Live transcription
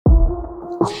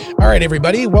All right,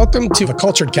 everybody, welcome to The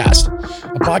Cultured Cast,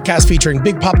 a podcast featuring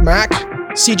Big Pop Mac,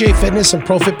 CJ Fitness and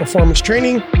ProFit Performance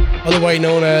Training, otherwise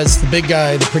known as the big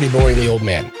guy, the pretty boy, the old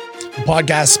man. A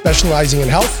podcast specializing in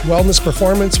health, wellness,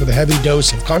 performance with a heavy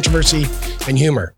dose of controversy and humor.